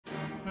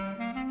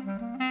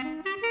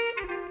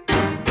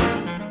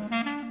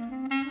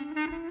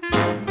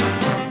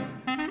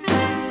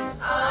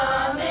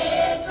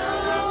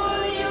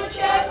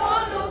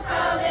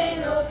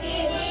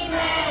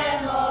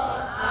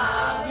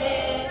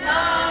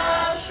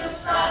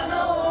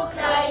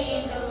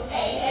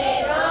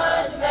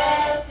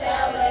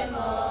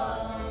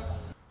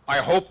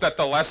hope that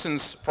the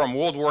lessons from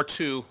World War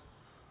II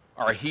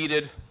are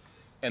heeded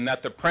and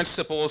that the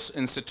principles,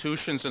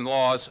 institutions, and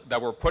laws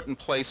that were put in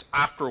place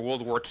after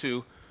World War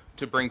II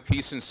to bring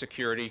peace and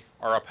security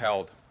are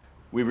upheld.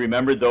 We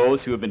remember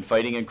those who have been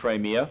fighting in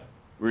Crimea.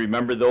 We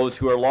remember those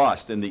who are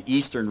lost in the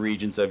eastern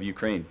regions of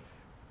Ukraine.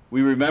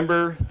 We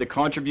remember the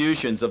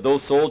contributions of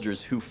those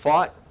soldiers who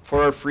fought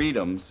for our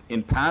freedoms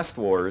in past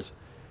wars,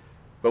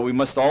 but we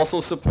must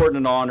also support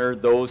and honor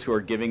those who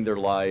are giving their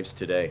lives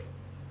today.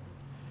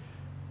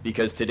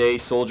 Because today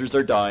soldiers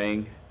are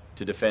dying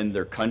to defend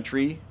their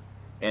country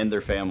and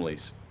their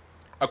families.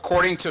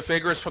 According to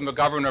figures from the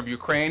government of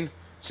Ukraine,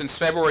 since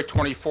February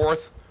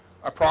 24th,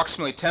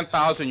 approximately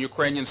 10,000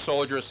 Ukrainian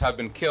soldiers have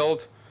been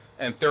killed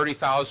and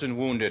 30,000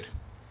 wounded,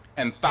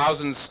 and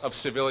thousands of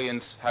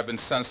civilians have been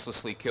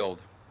senselessly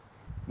killed.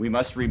 We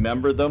must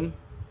remember them.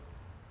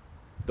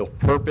 The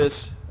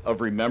purpose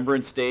of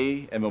Remembrance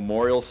Day and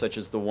memorials such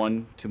as the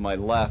one to my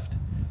left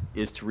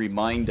is to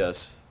remind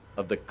us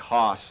of the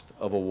cost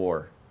of a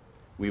war.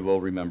 We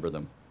will remember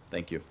them.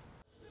 Thank you.